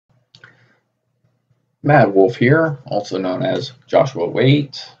Mad Wolf here, also known as Joshua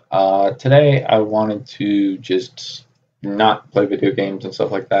Waight. Today I wanted to just not play video games and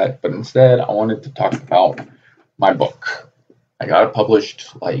stuff like that, but instead I wanted to talk about my book. I got it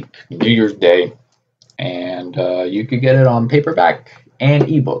published like New Year's Day, and you could get it on paperback and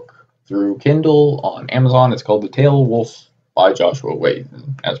ebook through Kindle on Amazon. It's called The Tale of Wolff by Joshua Waight.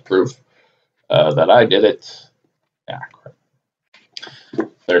 And as proof that I did it, yeah,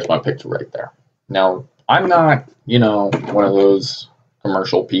 there's my picture right there. Now, I'm not, one of those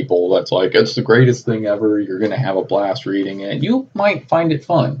commercial people that's like, it's the greatest thing ever. You're going to have a blast reading it. You might find it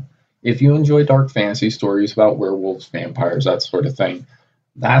fun. If you enjoy dark fantasy stories about werewolves, vampires, that sort of thing,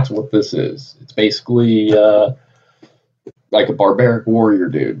 that's what this is. It's basically like a barbaric warrior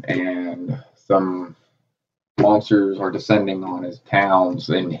dude, and some monsters are descending on his towns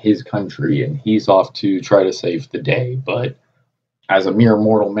in his country, and he's off to try to save the day, but as a mere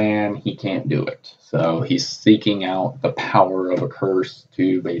mortal man, he can't do it. So he's seeking out the power of a curse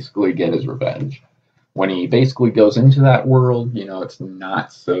to basically get his revenge. When he basically goes into that world, it's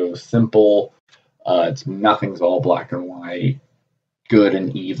not so simple. Nothing's all black and white, good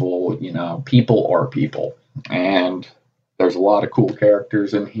and evil. People are people. And there's a lot of cool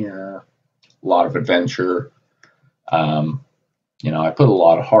characters in here, a lot of adventure. I put a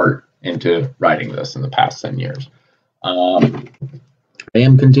lot of heart into writing this in the past 10 years. I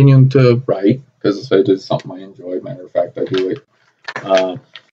am continuing to write because it is something I enjoy. Matter of fact, I do it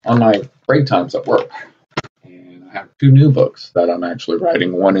on my break times at work. And I have two new books that I'm actually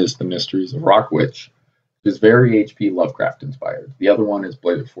writing. One is The Mysteries of Rock Witch, which is very H.P. Lovecraft inspired. The other one is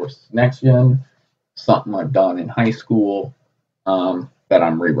Blade Force Next Gen, something I've done in high school that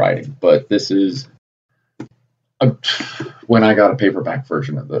I'm rewriting. But this is when I got a paperback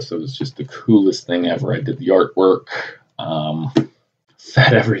version of this, it was just the coolest thing ever. I did the artwork.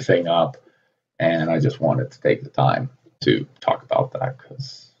 Set everything up, and I just wanted to take the time to talk about that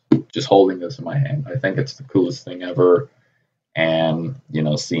because just holding this in my hand, I think it's the coolest thing ever. And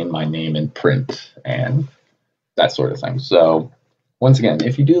seeing my name in print and that sort of thing. So once again,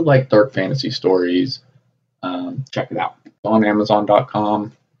 if you do like dark fantasy stories, check it out. It's on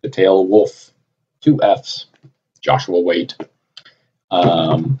Amazon.com. The Tale of Wolff, 2 F's, Joshua Waight.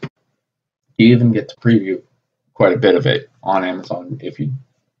 You even get to preview quite a bit of it on Amazon if you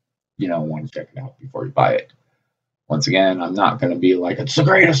want to check it out before you buy it. Once again, I'm not going to be like, it's the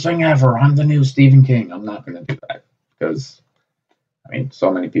greatest thing ever, I'm the new Stephen King. I'm not going to do that because so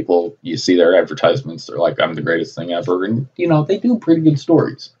many people, you see their advertisements, they're like, I'm the greatest thing ever, and they do pretty good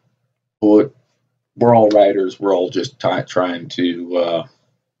stories, but we're all writers. We're all just trying to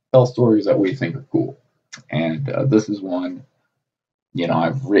tell stories that we think are cool, and this is one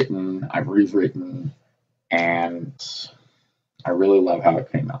I've written, I've rewritten, and I really love how it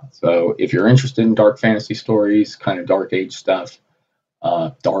came out. So if you're interested in dark fantasy stories, kind of dark age stuff,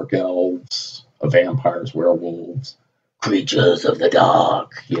 dark elves, vampires, werewolves, creatures of the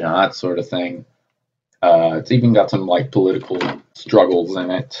dark, that sort of thing. It's even got some like political struggles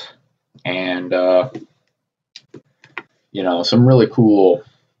in it, and some really cool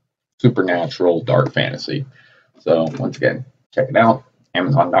supernatural dark fantasy. So once again, check it out.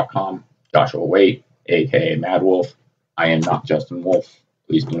 Amazon.com. Joshua Waight, aka Mad Wolf. I am not Justin Wolff.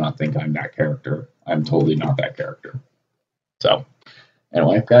 Please do not think I'm that character. I'm totally not that character. So,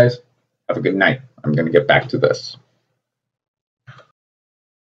 anyway, guys, have a good night. I'm going to get back to this.